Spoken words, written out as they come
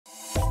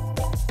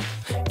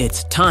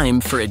It's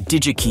time for a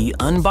DigiKey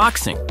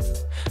unboxing.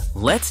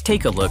 Let's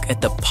take a look at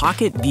the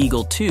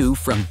PocketBeagle 2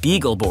 from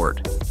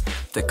BeagleBoard.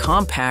 The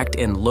compact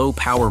and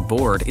low-power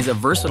board is a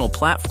versatile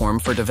platform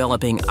for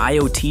developing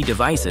IoT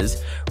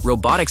devices,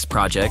 robotics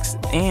projects,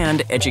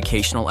 and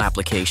educational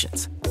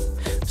applications.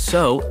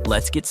 So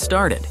let's get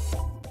started.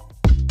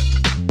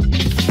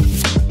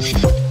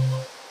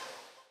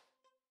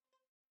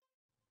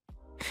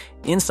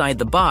 Inside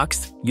the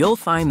box, you'll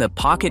find the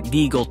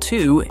PocketBeagle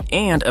 2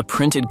 and a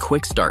printed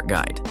Quick Start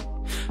Guide.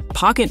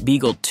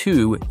 PocketBeagle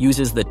 2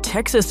 uses the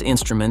Texas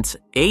Instruments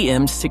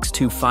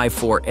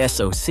AM6254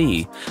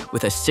 SoC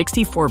with a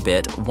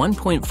 64-bit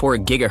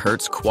 1.4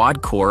 GHz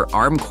quad-core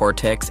Arm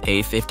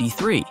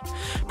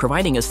Cortex-A53,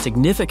 providing a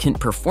significant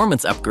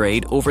performance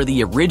upgrade over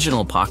the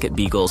original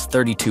PocketBeagle's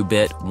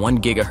 32-bit 1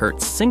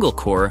 GHz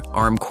single-core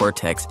Arm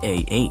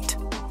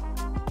Cortex-A8.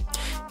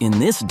 In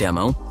this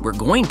demo, we're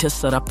going to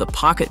set up the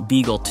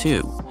PocketBeagle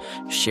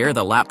 2, share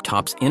the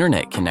laptop's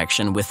internet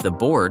connection with the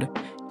board,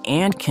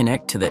 and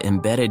connect to the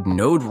embedded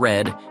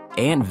Node-RED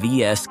and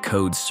VS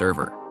Code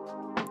server.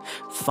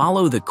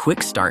 Follow the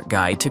Quick Start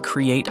Guide to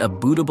create a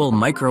bootable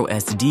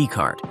microSD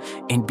card,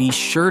 and be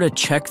sure to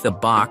check the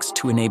box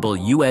to enable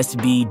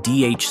USB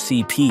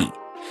DHCP.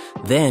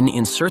 Then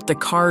insert the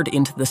card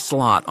into the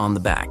slot on the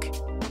back.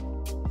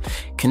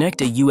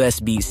 Connect a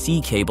USB-C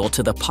cable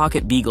to the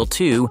PocketBeagle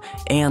 2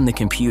 and the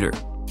computer.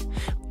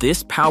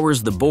 This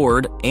powers the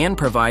board and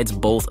provides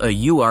both a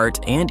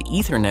UART and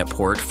Ethernet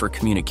port for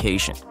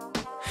communication.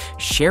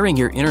 Sharing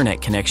your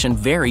internet connection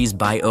varies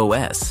by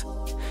OS.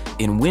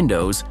 In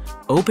Windows,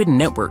 open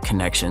Network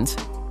Connections,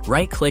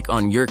 right-click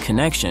on your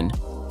connection,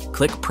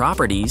 click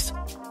Properties,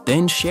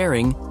 then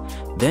Sharing,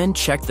 then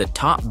check the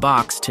top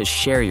box to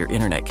share your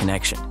internet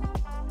connection.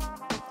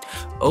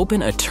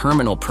 Open a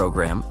terminal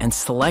program and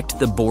select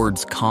the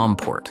board's COM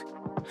port.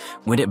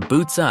 When it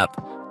boots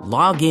up,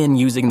 log in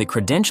using the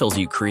credentials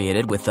you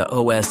created with the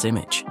OS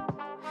image.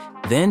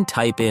 Then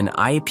type in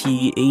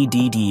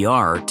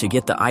IPADDR to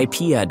get the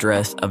IP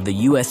address of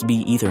the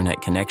USB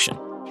Ethernet connection.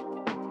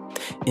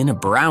 In a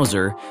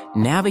browser,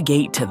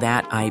 navigate to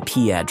that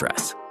IP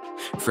address.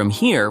 From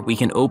here, we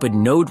can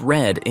open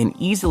Node-RED and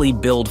easily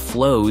build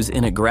flows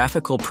in a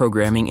graphical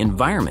programming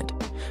environment.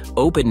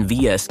 Open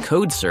VS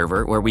Code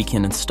server where we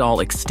can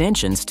install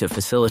extensions to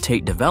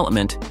facilitate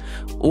development,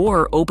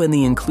 or open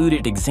the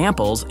included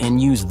examples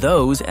and use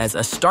those as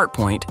a start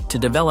point to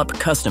develop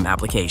custom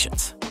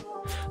applications.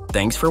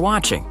 Thanks for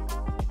watching.